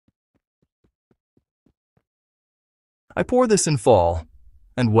I pour this in fall,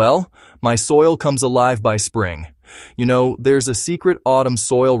 and well, my soil comes alive by spring. You know, there's a secret autumn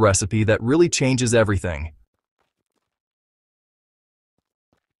soil recipe that really changes everything.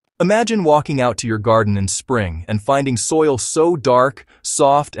 Imagine walking out to your garden in spring and finding soil so dark,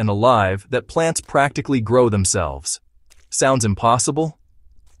 soft, and alive that plants practically grow themselves. Sounds impossible?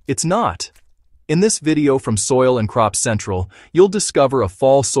 It's not. In this video from Soil and Crop Central, you'll discover a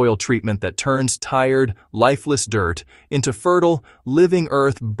fall soil treatment that turns tired, lifeless dirt into fertile, living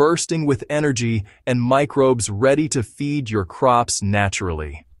earth bursting with energy and microbes ready to feed your crops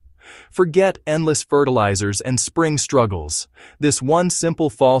naturally. Forget endless fertilizers and spring struggles. This one simple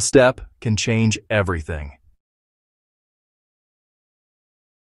fall step can change everything.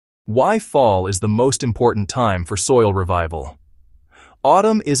 Why fall is the most important time for soil revival?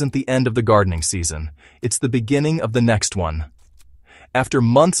 Autumn isn't the end of the gardening season, it's the beginning of the next one. After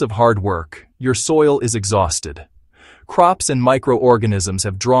months of hard work, your soil is exhausted. Crops and microorganisms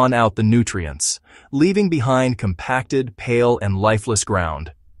have drawn out the nutrients, leaving behind compacted, pale, and lifeless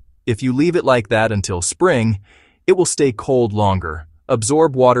ground. If you leave it like that until spring, it will stay cold longer,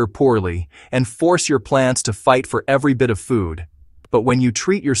 absorb water poorly, and force your plants to fight for every bit of food. But when you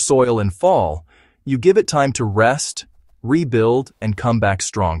treat your soil in fall, you give it time to rest, rebuild, and come back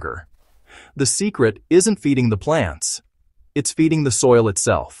stronger. The secret isn't feeding the plants. It's feeding the soil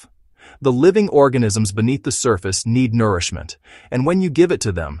itself. The living organisms beneath the surface need nourishment, and when you give it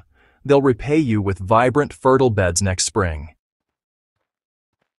to them, they'll repay you with vibrant, fertile beds next spring.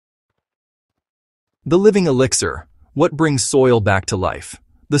 The living elixir, what brings soil back to life?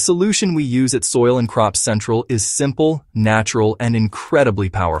 The solution we use at Soil and Crop Central is simple, natural, and incredibly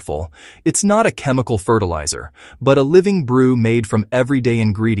powerful. It's not a chemical fertilizer, but a living brew made from everyday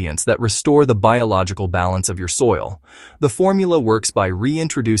ingredients that restore the biological balance of your soil. The formula works by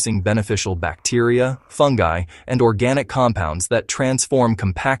reintroducing beneficial bacteria, fungi, and organic compounds that transform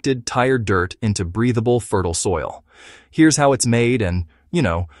compacted, tired dirt into breathable, fertile soil. Here's how it's made and,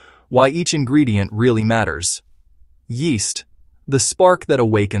 why each ingredient really matters. Yeast, the spark that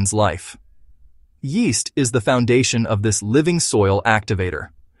awakens life. Yeast is the foundation of this living soil activator.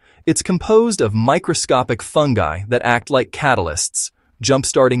 It's composed of microscopic fungi that act like catalysts,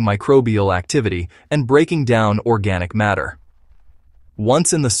 jump-starting microbial activity and breaking down organic matter.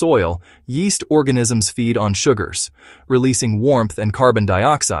 Once in the soil, yeast organisms feed on sugars, releasing warmth and carbon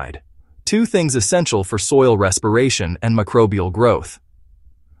dioxide, two things essential for soil respiration and microbial growth.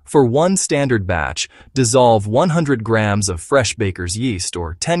 For one standard batch, dissolve 100 grams of fresh baker's yeast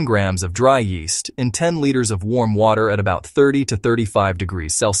or 10 grams of dry yeast in 10 liters of warm water at about 30 to 35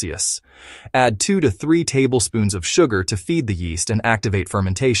 degrees Celsius. Add 2 to 3 tablespoons of sugar to feed the yeast and activate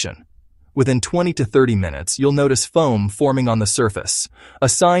fermentation. Within 20 to 30 minutes, you'll notice foam forming on the surface, a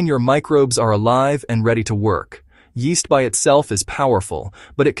sign your microbes are alive and ready to work. Yeast by itself is powerful,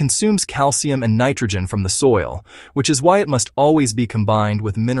 but it consumes calcium and nitrogen from the soil, which is why it must always be combined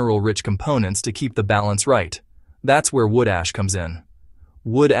with mineral-rich components to keep the balance right. That's where wood ash comes in.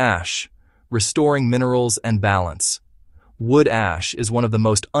 Wood ash, restoring minerals and balance. Wood ash is one of the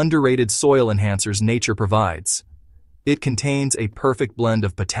most underrated soil enhancers nature provides. It contains a perfect blend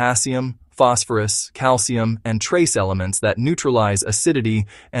of potassium, phosphorus, calcium, and trace elements that neutralize acidity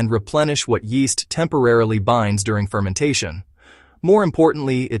and replenish what yeast temporarily binds during fermentation. More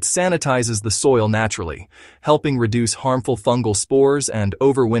importantly, it sanitizes the soil naturally, helping reduce harmful fungal spores and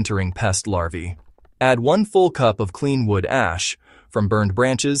overwintering pest larvae. Add 1 full cup of clean wood ash, from burned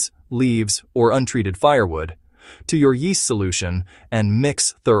branches, leaves, or untreated firewood, to your yeast solution and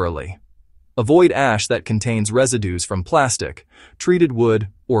mix thoroughly. Avoid ash that contains residues from plastic, treated wood,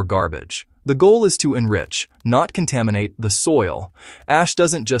 or garbage. The goal is to enrich, not contaminate, the soil. Ash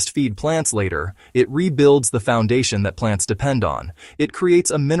doesn't just feed plants later, it rebuilds the foundation that plants depend on. It creates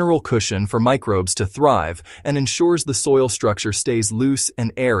a mineral cushion for microbes to thrive and ensures the soil structure stays loose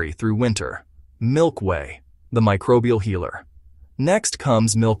and airy through winter. Milk whey, the microbial healer. Next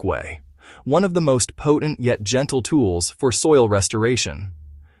comes milk whey, one of the most potent yet gentle tools for soil restoration.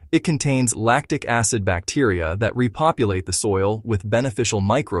 It contains lactic acid bacteria that repopulate the soil with beneficial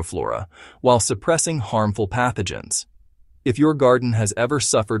microflora while suppressing harmful pathogens. If your garden has ever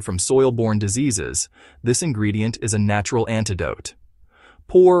suffered from soil-borne diseases, this ingredient is a natural antidote.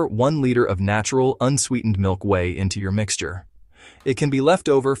 Pour 1 liter of natural, unsweetened milk whey into your mixture. It can be left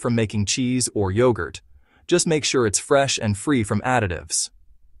over from making cheese or yogurt. Just make sure it's fresh and free from additives.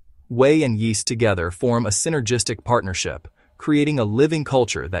 Whey and yeast together form a synergistic partnership, creating a living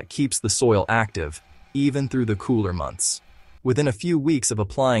culture that keeps the soil active, even through the cooler months. Within a few weeks of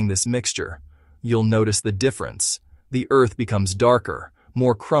applying this mixture, you'll notice the difference. The earth becomes darker,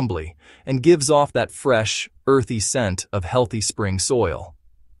 more crumbly, and gives off that fresh, earthy scent of healthy spring soil,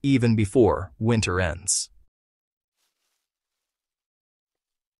 even before winter ends.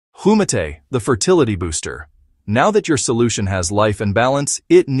 Humate, the fertility booster. Now that your solution has life and balance,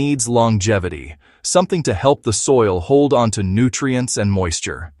 it needs longevity, something to help the soil hold onto nutrients and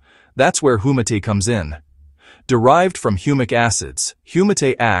moisture. That's where humate comes in. Derived from humic acids,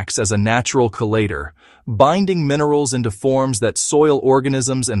 humate acts as a natural chelator, binding minerals into forms that soil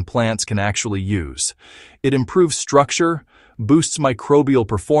organisms and plants can actually use. It improves structure, boosts microbial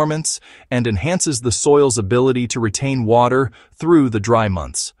performance, and enhances the soil's ability to retain water through the dry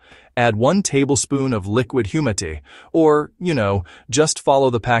months. Add 1 tablespoon of liquid humate, or, just follow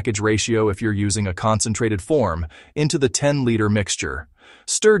the package ratio if you're using a concentrated form, into the 10-liter mixture.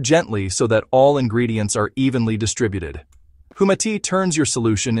 Stir gently so that all ingredients are evenly distributed. Humate turns your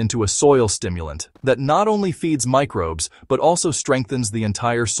solution into a soil stimulant that not only feeds microbes but also strengthens the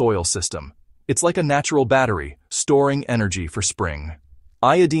entire soil system. It's like a natural battery, storing energy for spring.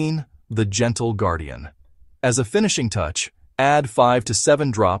 Iodine, the gentle guardian. As a finishing touch, add 5 to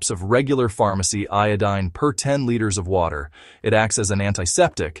 7 drops of regular pharmacy iodine per 10 liters of water. It acts as an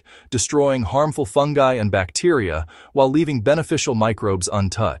antiseptic, destroying harmful fungi and bacteria while leaving beneficial microbes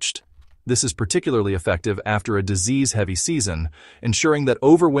untouched. This is particularly effective after a disease-heavy season, ensuring that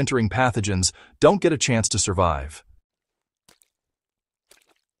overwintering pathogens don't get a chance to survive.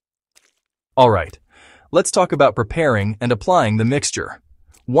 Alright, let's talk about preparing and applying the mixture.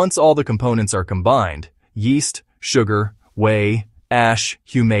 Once all the components are combined, yeast, sugar, whey, ash,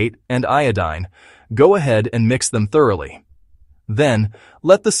 humate, and iodine, go ahead and mix them thoroughly. Then,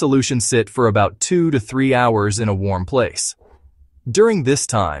 let the solution sit for about 2 to 3 hours in a warm place. During this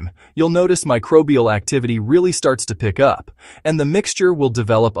time, you'll notice microbial activity really starts to pick up, and the mixture will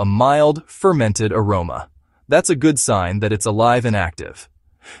develop a mild, fermented aroma. That's a good sign that it's alive and active.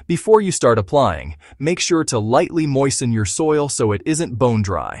 Before you start applying, make sure to lightly moisten your soil so it isn't bone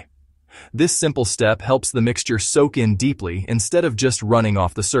dry. This simple step helps the mixture soak in deeply instead of just running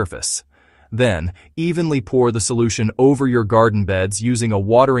off the surface. Then, evenly pour the solution over your garden beds using a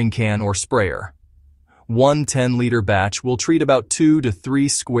watering can or sprayer. 1 10-liter batch will treat about 2 to 3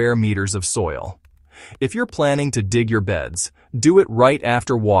 square meters of soil. If you're planning to dig your beds, do it right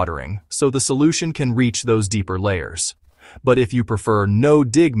after watering so the solution can reach those deeper layers. But if you prefer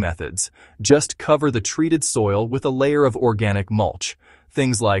no-dig methods, just cover the treated soil with a layer of organic mulch.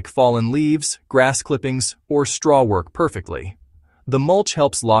 Things like fallen leaves, grass clippings, or straw work perfectly. The mulch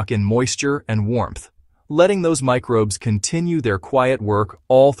helps lock in moisture and warmth, letting those microbes continue their quiet work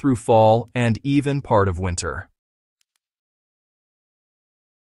all through fall and even part of winter.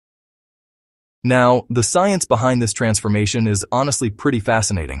 Now, the science behind this transformation is honestly pretty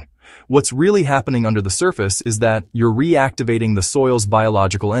fascinating. What's really happening under the surface is that you're reactivating the soil's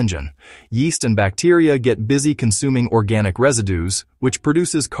biological engine. Yeast and bacteria get busy consuming organic residues, which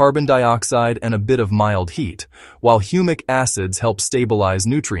produces carbon dioxide and a bit of mild heat, while humic acids help stabilize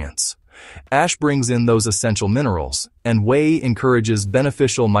nutrients. Ash brings in those essential minerals, and whey encourages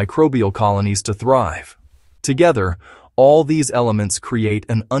beneficial microbial colonies to thrive. Together, all these elements create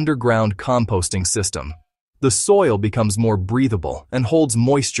an underground composting system. The soil becomes more breathable and holds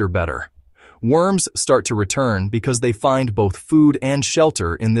moisture better. Worms start to return because they find both food and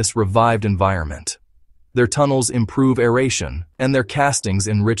shelter in this revived environment. Their tunnels improve aeration, and their castings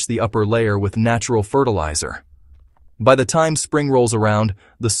enrich the upper layer with natural fertilizer. By the time spring rolls around,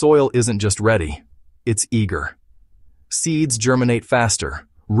 the soil isn't just ready, it's eager. Seeds germinate faster,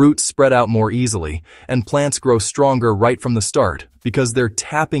 roots spread out more easily, and plants grow stronger right from the start because they're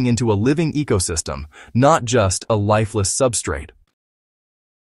tapping into a living ecosystem, not just a lifeless substrate.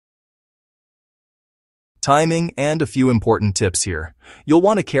 Timing and a few important tips here. You'll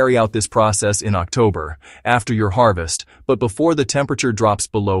want to carry out this process in October, after your harvest, but before the temperature drops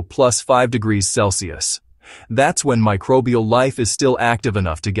below +5 degrees Celsius. That's when microbial life is still active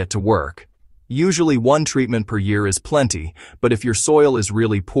enough to get to work. Usually 1 treatment per year is plenty, but if your soil is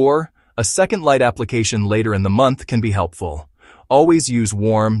really poor, a second light application later in the month can be helpful. Always use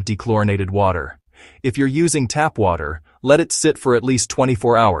warm, dechlorinated water. If you're using tap water, let it sit for at least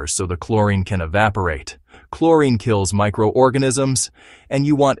 24 hours so the chlorine can evaporate. Chlorine kills microorganisms, and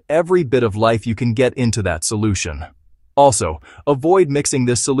you want every bit of life you can get into that solution. Also, avoid mixing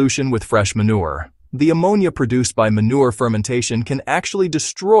this solution with fresh manure. The ammonia produced by manure fermentation can actually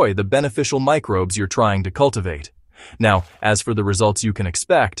destroy the beneficial microbes you're trying to cultivate. Now, as for the results you can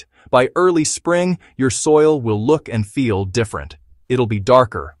expect, by early spring, your soil will look and feel different. It'll be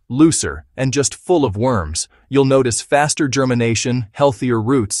darker, looser, and just full of worms. You'll notice faster germination, healthier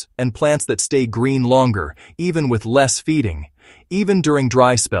roots, and plants that stay green longer, even with less feeding. Even during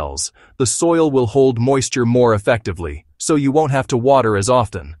dry spells, the soil will hold moisture more effectively, so you won't have to water as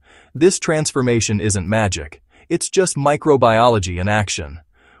often. This transformation isn't magic. It's just microbiology in action.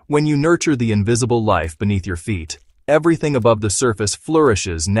 When you nurture the invisible life beneath your feet, everything above the surface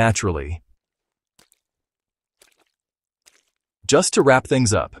flourishes naturally. Just to wrap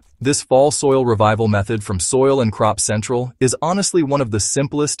things up, this fall soil revival method from Soil and Crop Central is honestly one of the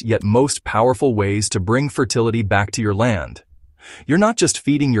simplest yet most powerful ways to bring fertility back to your land. You're not just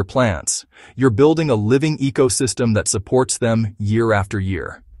feeding your plants, you're building a living ecosystem that supports them year after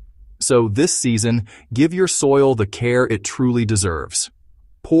year. So this season, give your soil the care it truly deserves.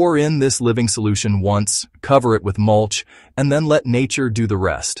 Pour in this living solution once, cover it with mulch, and then let nature do the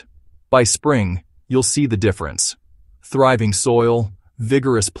rest. By spring, you'll see the difference. Thriving soil,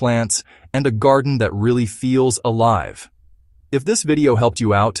 vigorous plants, and a garden that really feels alive. If this video helped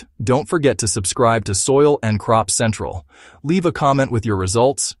you out, don't forget to subscribe to Soil and Crop Central. Leave a comment with your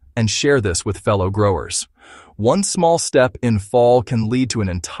results and share this with fellow growers. One small step in fall can lead to an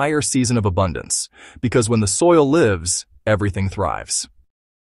entire season of abundance, because when the soil lives, everything thrives.